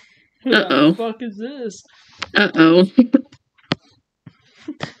 Uh-oh. What the fuck is this? Uh-oh.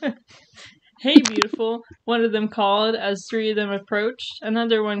 Hey, beautiful, one of them called as 3 of them approached.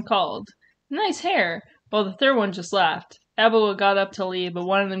 Another one called, nice hair, while the third one just laughed. Abigail got up to leave, but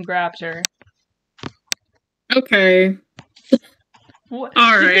one of them grabbed her. Okay. What?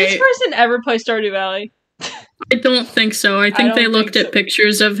 Alright. Did this person ever play Stardew Valley? I don't think so. I think they looked at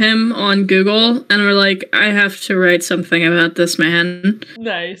pictures of him on Google and were like, I have to write something about this man.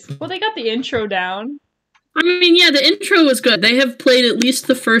 Nice. Well, they got the intro down. I mean, yeah, the intro was good. They have played at least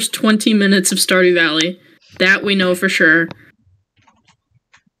the first 20 minutes of Stardew Valley. That we know for sure.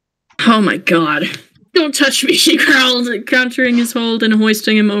 Oh my god. Don't touch me, she growled, countering his hold and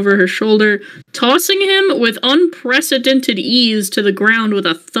hoisting him over her shoulder, tossing him with unprecedented ease to the ground with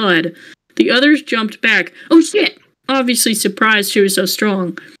a thud. The others jumped back. Oh shit! Obviously surprised she was so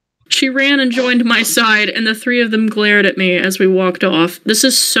strong. She ran and joined my side, and the 3 of them glared at me as we walked off. This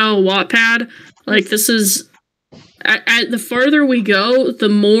is so Wattpad. Like, this is the farther we go, the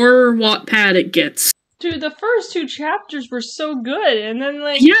more Wattpad it gets. Dude, the first 2 chapters were so good, and then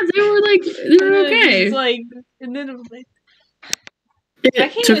like yeah, they were okay. It's like, and then it was like, it I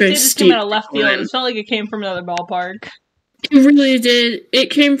can't took even say a this steep came out of left field. climb. It felt like it came from another ballpark. It really did. It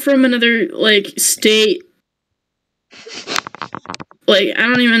came from another like state. Like I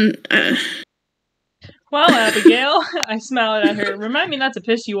don't even. Well, Abigail, I smiled at her. Remind me not to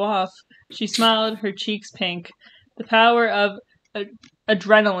piss you off. She smiled, her cheeks pink. The power of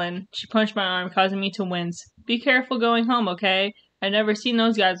adrenaline. She punched my arm, causing me to wince. Be careful going home, okay? I've never seen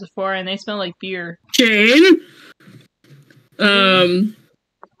those guys before, and they smell like beer. Jane?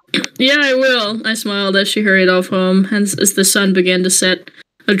 Yeah, I will. I smiled as she hurried off home, as the sun began to set.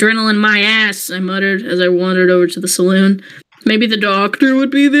 Adrenaline my ass, I muttered as I wandered over to the saloon. Maybe the doctor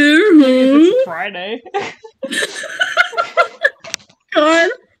would be there, huh? It's Friday. God.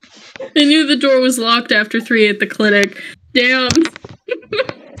 I knew the door was locked after 3 at the clinic. Damn.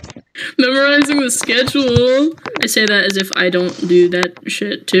 Memorizing the schedule. I say that as if I don't do that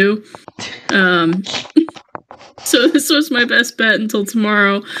shit too. So this was my best bet until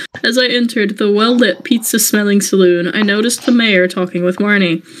tomorrow. As I entered the well-lit pizza-smelling saloon, I noticed the mayor talking with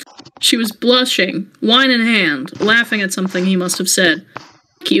Marnie. She was blushing, wine in hand, laughing at something he must have said.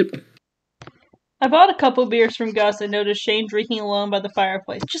 Cute. I bought a couple beers from Gus and noticed Shane drinking alone by the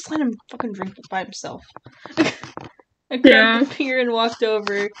fireplace. Just let him fucking drink by himself. I grabbed the beer and walked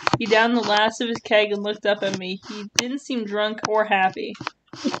over. He downed the last of his keg and looked up at me. He didn't seem drunk or happy.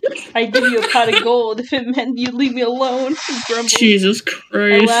 I'd give you a pot of gold if it meant you'd leave me alone, he grumbled. Jesus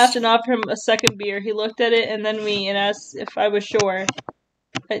Christ. I laughed and offered him a second beer. He looked at it and then me and asked if I was sure.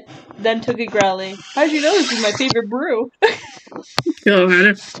 I then took it growly. How'd you know this is my favorite brew?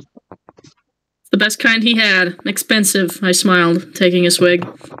 God. The best kind he had. Expensive, I smiled, taking a swig.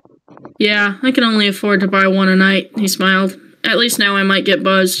 Yeah, I can only afford to buy one a night, he smiled. At least now I might get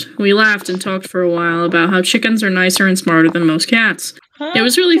buzzed. We laughed and talked for a while about how chickens are nicer and smarter than most cats. Huh? It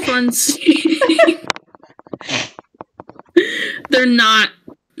was really fun seeing... They're not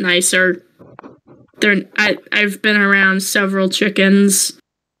nicer. I've been around several chickens.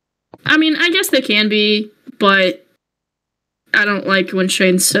 I mean, I guess they can be, but I don't like when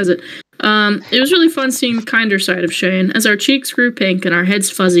Shane says it. It was really fun seeing the kinder side of Shane. As our cheeks grew pink and our heads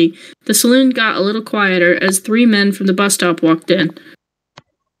fuzzy, the saloon got a little quieter as 3 men from the bus stop walked in.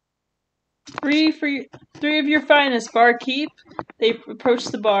 Three of your finest, barkeep. They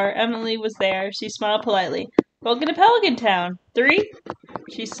approached the bar. Emily was there. She smiled politely. Welcome to Pelican Town. 3?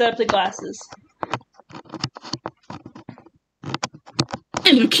 She set up the glasses.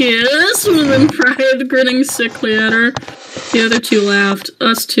 And a kiss, one of them cried, grinning sickly at her. The other 2 laughed.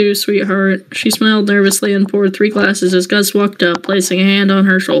 Us too, sweetheart. She smiled nervously and poured 3 glasses as Gus walked up, placing a hand on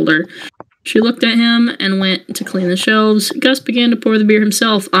her shoulder. She looked at him and went to clean the shelves. Gus began to pour the beer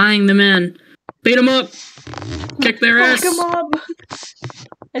himself, eyeing the men. Beat 'em up! Kick their ass! Fuck 'em up!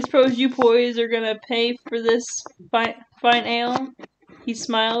 I suppose you boys are gonna pay for this fine ale? He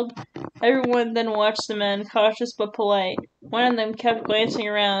smiled. Everyone then watched the men, cautious but polite. One of them kept glancing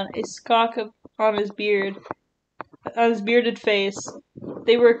around, a scock on his bearded face.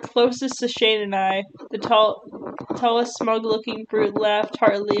 They were closest to Shane and I. The tallest, smug-looking brute laughed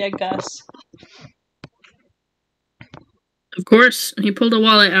heartily at Gus. Of course, he pulled a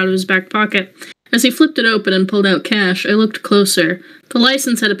wallet out of his back pocket. As he flipped it open and pulled out cash, I looked closer. The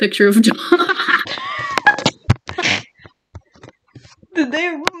license had a picture of John. Did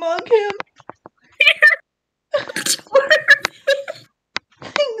they mug him?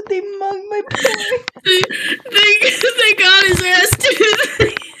 They mugged my boy. They got his ass,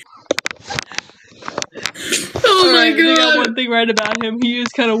 dude. Oh my god. They got one thing right about him. He is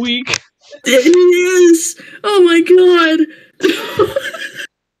kind of weak. He is. Oh my god.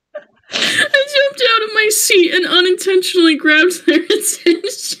 I jumped out of my seat and unintentionally grabbed their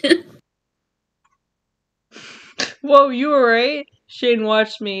attention. Whoa, you alright? Shane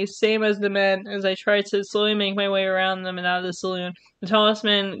watched me, same as the men, as I tried to slowly make my way around them and out of the saloon. The tallest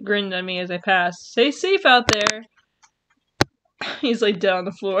man grinned at me as I passed. Stay safe out there! He's like dead on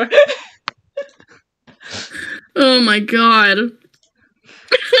the floor. Oh my god.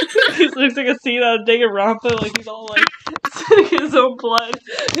 He looks like a scene out of Danganronpa, like he's all like his own blood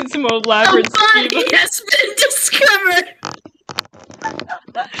and some old elaborate scheme. He has been discovered! Oh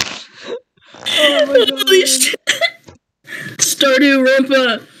my god. Holy shit. Stardew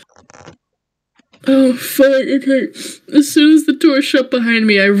Rampa. Oh, fuck, it hurt. As soon as the door shut behind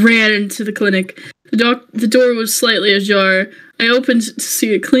me, I ran into the clinic. The door was slightly ajar. I opened to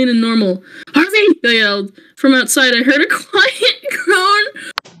see it clean and normal. Harvey! I yelled. From outside, I heard a quiet groan.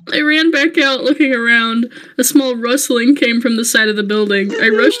 I ran back out looking around. A small rustling came from the side of the building. I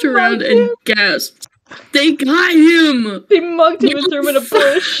rushed around and gasped. They got him! They mugged him and threw him in a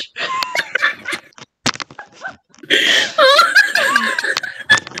bush.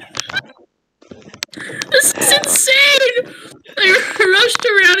 This is insane! I rushed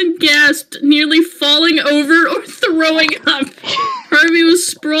around and gasped, nearly falling over or throwing up. Harvey was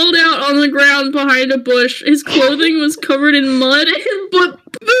sprawled out on the ground behind a bush. His clothing was covered in mud and boot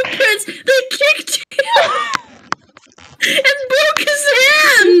prints. They kicked him and broke his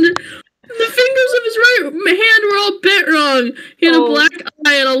hand. The fingers of his right hand were all bent wrong. He had a black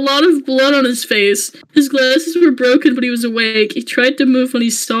eye and a lot of blood on his face. His glasses were broken, but he was awake. He tried to move when he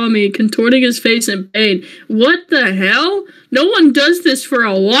saw me, contorting his face in pain. What the hell? No one does this for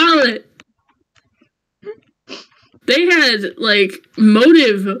a wallet. They had, like,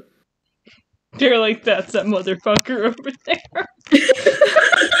 motive. They're like, that's that motherfucker over there.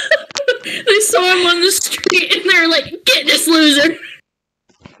 They saw him on the street and they're like, get this loser.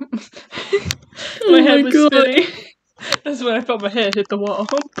 My head was spinning. That's when I felt my head hit the wall.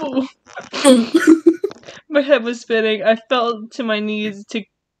 My head was spinning. I fell to my knees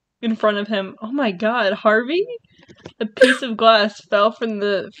in front of him. Oh my god, Harvey? A piece of glass fell from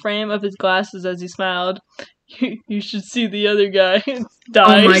the frame of his glasses as he smiled. You should see the other guy.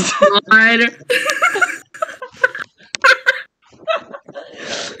 Dies. Oh my god.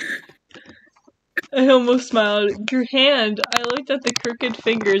 I almost smiled. Your hand. I looked at the crooked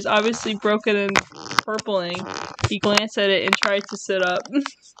fingers, obviously broken and purpling. He glanced at it and tried to sit up.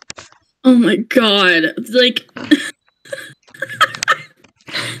 Oh my god. Like...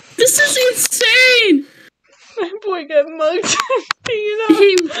 This is insane! My boy got mugged and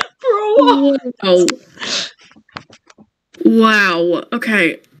beat up for a while. Wow.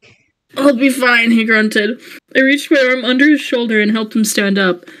 Okay. I'll be fine, he grunted. I reached my arm under his shoulder and helped him stand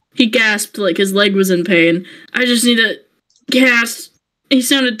up. He gasped like his leg was in pain. I just need to gasp. He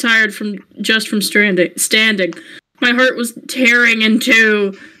sounded tired from standing. My heart was tearing in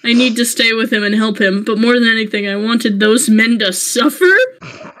two. I need to stay with him and help him, but more than anything, I wanted those men to suffer.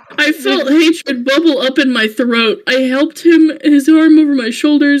 I felt hatred bubble up in my throat. I helped him, his arm over my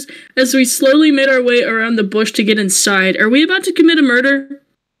shoulders, as we slowly made our way around the bush to get inside. Are we about to commit a murder?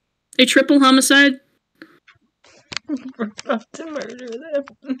 A triple homicide? We're about to murder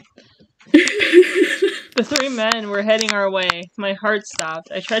them. The three men were heading our way. My heart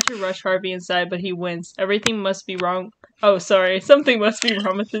stopped. I tried to rush Harvey inside, but he winced. Everything must be wrong. Oh, sorry. Something must be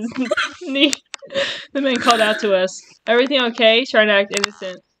wrong with his knee. The man called out to us. Everything okay? Trying to act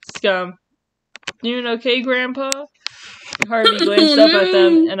innocent. Scum. You okay, Grandpa? Harvey glanced up at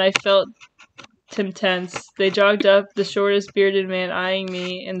them, and I felt him tense. They jogged up, the shortest bearded man eyeing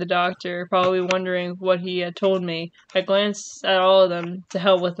me and the doctor, probably wondering what he had told me. I glanced at all of them. To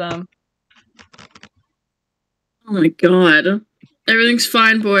hell with them. Oh my god. Everything's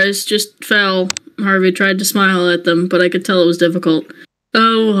fine, boys. Just fell. Harvey tried to smile at them, but I could tell it was difficult.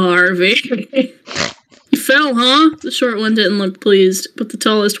 Oh, Harvey. You fell, huh? The short one didn't look pleased, but the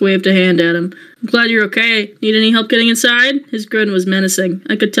tallest waved a hand at him. I'm glad you're okay. Need any help getting inside? His grin was menacing.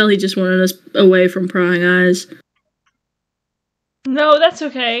 I could tell he just wanted us away from prying eyes. No, that's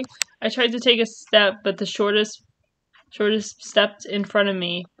okay. I tried to take a step, but the shortest stepped in front of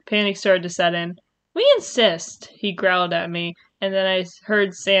me. Panic started to set in. We insist, he growled at me, and then I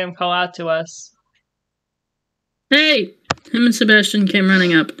heard Sam call out to us. Hey! Him and Sebastian came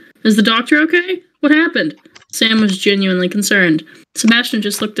running up. Is the doctor okay? What happened? Sam was genuinely concerned. Sebastian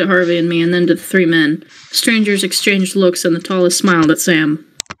just looked at Harvey and me and then to the three men. Strangers exchanged looks and the tallest smiled at Sam.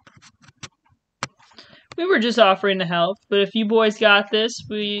 We were just offering to help, but if you boys got this,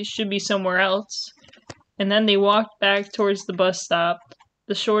 we should be somewhere else. And then they walked back towards the bus stop.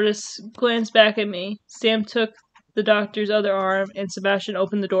 The shortest glanced back at me. Sam took the doctor's other arm, and Sebastian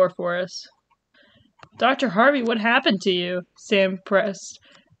opened the door for us. Dr. Harvey, what happened to you? Sam pressed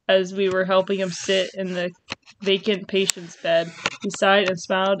as we were helping him sit in the vacant patient's bed. He sighed and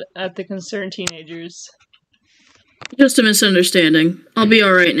smiled at the concerned teenagers. Just a misunderstanding. I'll be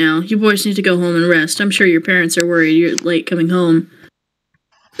alright now. You boys need to go home and rest. I'm sure your parents are worried you're late coming home.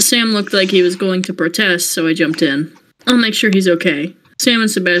 Sam looked like he was going to protest, so I jumped in. I'll make sure he's okay. Sam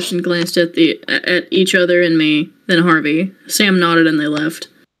and Sebastian glanced at each other and me, then Harvey. Sam nodded and they left.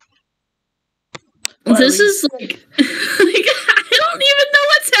 This is like I don't even know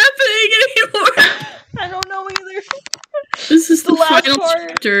what's happening anymore. I don't know either. This is the last final part.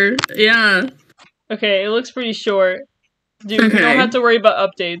 chapter. Yeah. Okay, it looks pretty short. Dude, Okay. we don't have to worry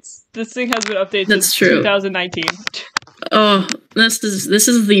about updates. This thing has been updated That's since true. 2019. Oh, this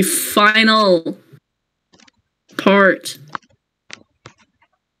is the final part.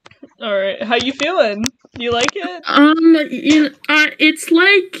 Alright, how you feeling? You like it? It's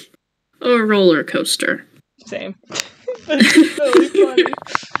like a roller coaster. Same. That's really funny.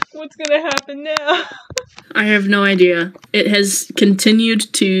 What's gonna happen now? I have no idea. It has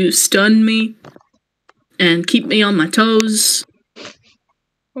continued to stun me and keep me on my toes.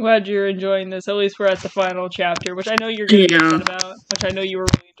 I'm glad you're enjoying this. At least we're at the final chapter, which I know you're gonna be upset about. Which I know you were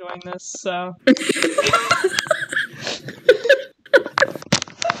really enjoying this, so.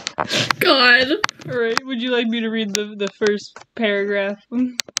 God. Alright, would you like me to read the first paragraph?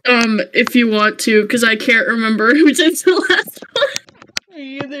 If you want to, because I can't remember who did the last one.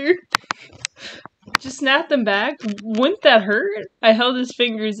 Me either. Just snap them back? Wouldn't that hurt? I held his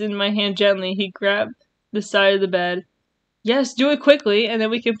fingers in my hand gently. He grabbed the side of the bed. Yes, do it quickly, and then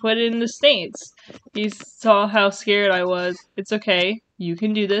we can put it in the stains. He saw how scared I was. It's okay. You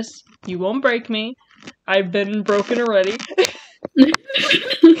can do this. You won't break me. I've been broken already.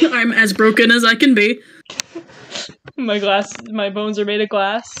 I'm as broken as I can be. My bones are made of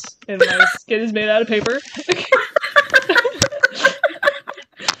glass, and my skin is made out of paper.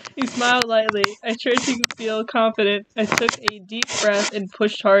 He smiled lightly. I tried to feel confident. I took a deep breath and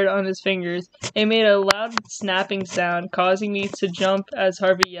pushed hard on his fingers. It made a loud snapping sound, causing me to jump as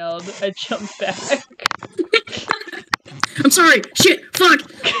Harvey yelled. I jumped back. I'm sorry! Shit! Fuck!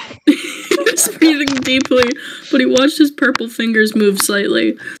 He was breathing deeply, but he watched his purple fingers move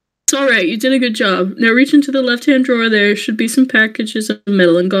slightly. It's alright, you did a good job. Now reach into the left-hand drawer. There should be some packages of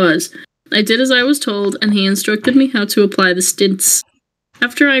metal and gauze. I did as I was told, and he instructed me how to apply the stints.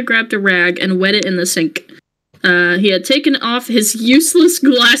 After I grabbed a rag and wet it in the sink. He had taken off his useless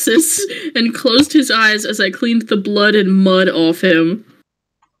glasses and closed his eyes as I cleaned the blood and mud off him.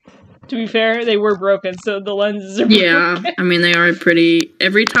 To be fair, they were broken, so the lenses are broken. Yeah, I mean, they are pretty...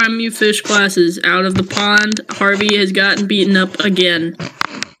 Every time you fish glasses out of the pond, Harvey has gotten beaten up again.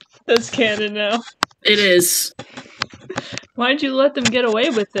 That's canon now. It is. Why'd you let them get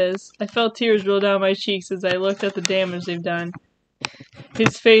away with this? I felt tears roll down my cheeks as I looked at the damage they've done.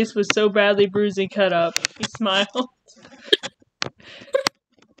 His face was so badly bruised and cut up. He smiled.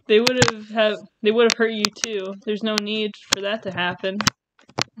 They would have hurt you too. There's no need for that to happen.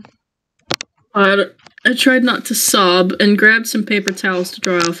 I tried not to sob and grabbed some paper towels to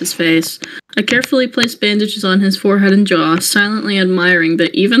dry off his face. I carefully placed bandages on his forehead and jaw, silently admiring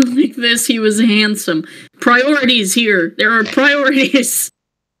that even like this he was handsome. Priorities here! There are priorities!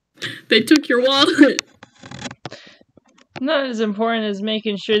 They took your wallet! Not as important as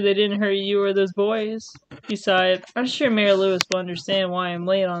making sure they didn't hurt you or those boys. He sighed. I'm sure Mayor Lewis will understand why I'm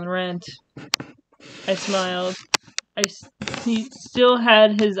late on rent. I smiled. He still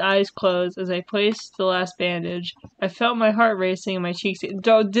had his eyes closed as I placed the last bandage. I felt my heart racing and my cheeks...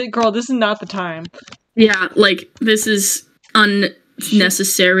 Girl, this is not the time. Yeah, like, this is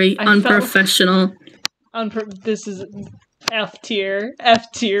unnecessary, unprofessional. This is F-tier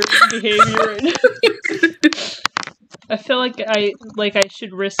behavior. I felt like I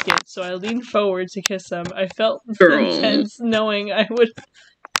should risk it, so I leaned forward to kiss him. I felt intense, knowing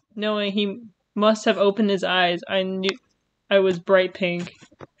he must have opened his eyes. I knew I was bright pink.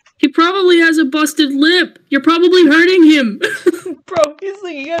 He probably has a busted lip. You're probably hurting him. Bro, he's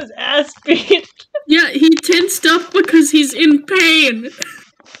like he got his ass beat. Yeah, he tensed up because he's in pain.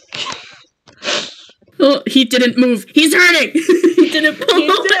 Oh, he didn't move. He's hurting. He didn't pull.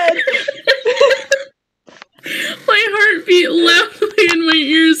 He's dead. My heart beat loudly in my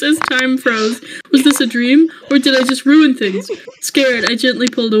ears as time froze. Was this a dream? Or did I just ruin things? Scared, I gently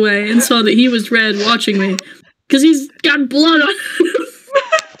pulled away and saw that he was red, watching me. Because he's got blood on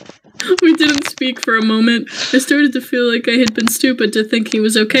him. We didn't speak for a moment. I started to feel like I had been stupid to think he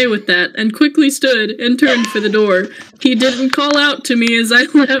was okay with that, and quickly stood and turned for the door. He didn't call out to me as I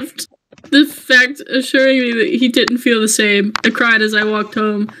left. The fact assuring me that he didn't feel the same. I cried as I walked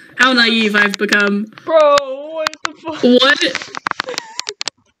home. How naive I've become. Bro, what the fuck? What?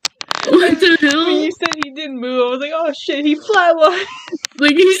 What the hell? When you said he didn't move, I was like, oh shit, he flatlined.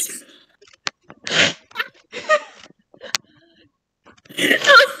 Like he's...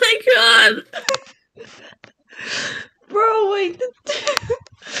 Oh my god. Bro, wait.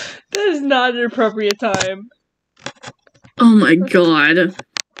 That is not an appropriate time. Oh my god.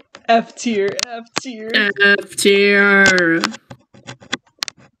 F-tier. F-tier.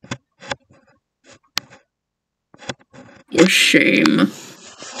 What shame.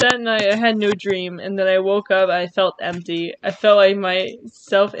 That night, I had no dream, and then I woke up, I felt empty. I felt like my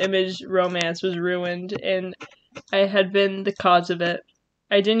self-image romance was ruined, and I had been the cause of it.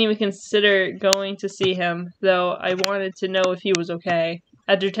 I didn't even consider going to see him, though I wanted to know if he was okay.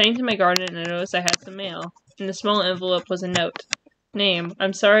 After returning to my garden, I noticed I had some mail. In the small envelope was a note. Name.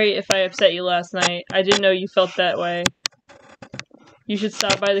 I'm sorry if I upset you last night. I didn't know you felt that way. You should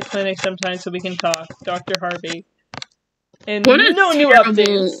stop by the clinic sometime so we can talk. Dr. Harvey. And What a no new terrible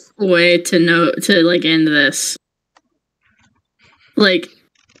updates. way to like end this. Like,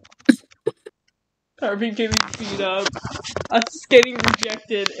 Harvey getting beat up. Us getting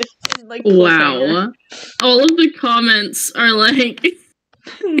rejected. And, like, wow. All of the comments are like, please,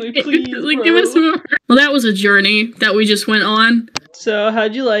 like give us more. Well, that was a journey that we just went on. So,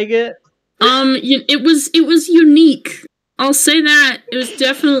 how'd you like it? It was unique. I'll say that. It was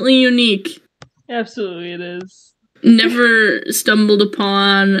definitely unique. Absolutely it is. Never stumbled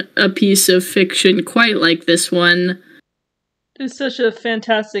upon a piece of fiction quite like this one. It's such a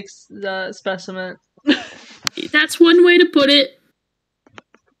fantastic specimen. That's one way to put it.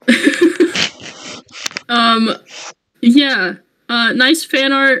 Yeah. Nice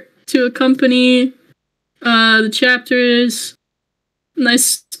fan art to accompany the chapters.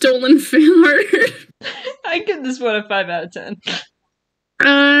 Nice stolen fan art. I give this one a 5 out of 10.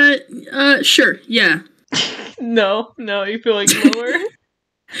 Sure, yeah. No, you feel like lower?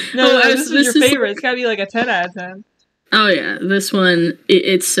 No, this is your favorite. It's gotta be like a 10 out of 10. Oh yeah, this one,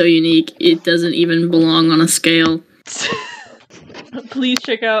 it's so unique. It doesn't even belong on a scale. Please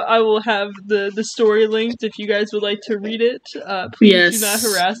check out, I will have the story linked if you guys would like to read it. Please do not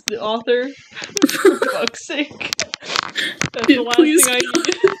harass the author. For fuck's sake. That's the last thing I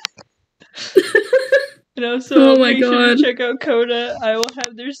need. So make sure to check out Coda. I will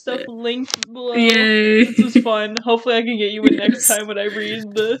have their stuff linked below. Yay. This was fun. Hopefully I can get you in next time when I read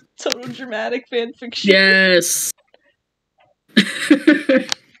the total dramatic fanfiction. Yes.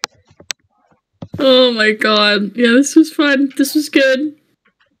 Oh my god. Yeah, this was fun. This was good.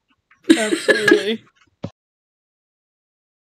 Absolutely.